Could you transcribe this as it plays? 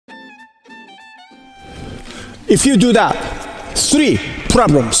If you do that, 3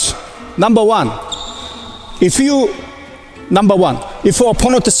 problems. Number one, if your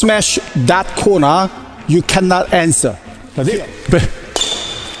opponent smash that corner, you cannot answer.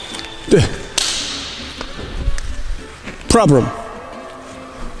 Problem.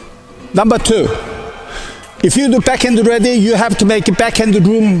 Number 2, if you do backhand ready, you have to make backhand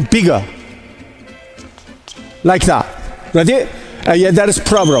room bigger. Like that. Ready? Yeah, that is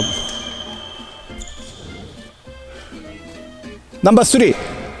problem. Number 3,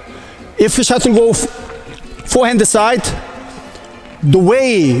 if the shuttle go forehand side, the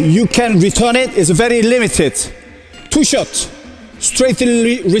way you can return it is very limited. 2 shots, straight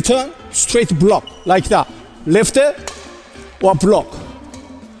return, straight block, like that. Lift it or block.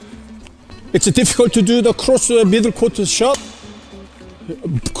 It's difficult to do the cross middle court shot,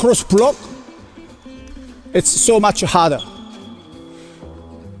 cross block. It's so much harder.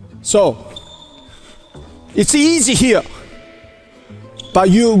 So, it's easy here, but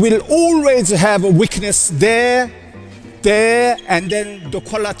you will always have a weakness there, and then the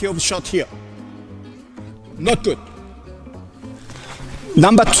quality of shot here. Not good.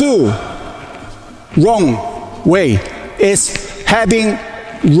 Number 2, wrong way is having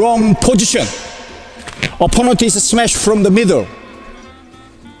wrong position. Opponent is smashed from the middle.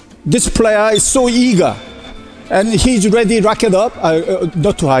 This player is so eager, and he's ready, racket up,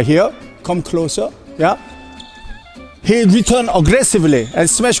 not too high here, come closer, yeah. He return aggressively, and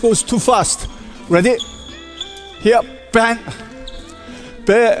smash goes too fast. Ready? Here, bang,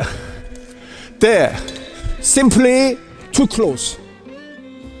 there. Simply too close.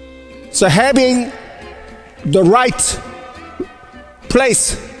 So having the right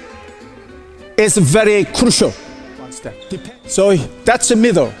place is very crucial. One step. So that's the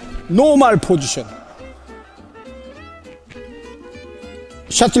middle, normal position.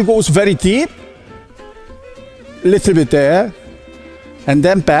 Shuttle goes very deep, little bit there, and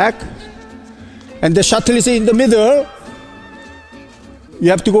then back. And the shuttle is in the middle. You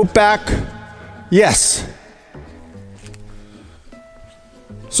have to go back. Yes.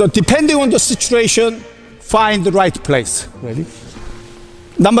 So depending on the situation, find the right place. Ready?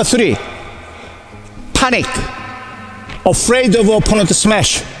 Number 3, panic, afraid of opponent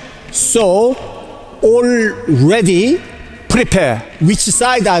smash. So already prepare which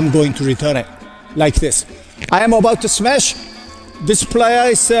side I'm going to return it. Like this. I am about to smash. This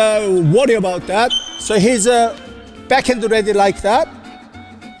player is worried about that. So he's backhand ready like that.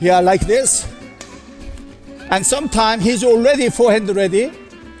 Yeah, like this. And sometimes he's already forehand ready.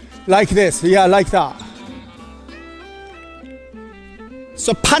 Like this. Yeah, like that.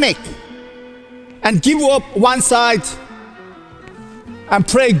 So panic and give up one side and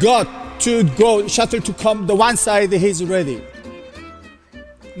pray God to go shuttle to come the one side he's ready.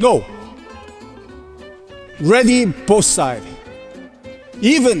 No. Ready both sides.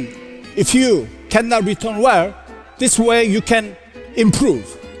 Even if you cannot return well, this way you can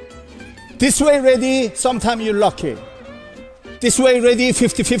improve. This way ready, sometimes you're lucky. This way ready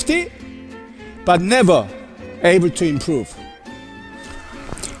 50-50, but never able to improve.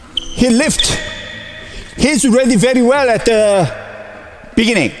 He lift. He's ready very well at the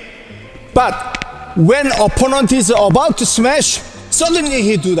beginning. But when opponent is about to smash, suddenly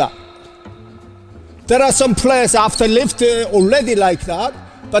he do that. There are some players after lift already like that,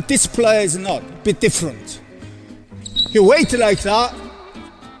 but this player is not, a bit different. He wait like that,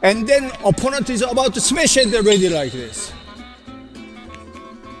 and then opponent is about to smash and they're ready like this.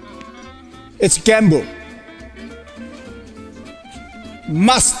 It's gamble.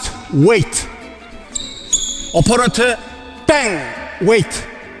 Must wait. Opponent, bang, wait.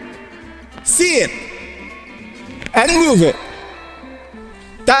 See it and move it.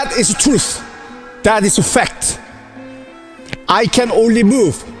 That is truth. That is a fact. I can only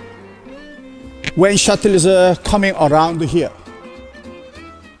move when shuttle is coming around here.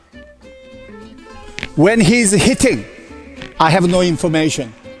 When he's hitting, I have no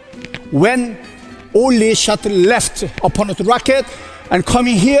information. When only shuttle left opponent racket and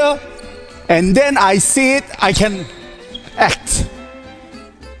coming here, and then I see it, I can act.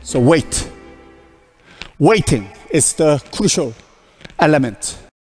 So wait. Waiting is the crucial element.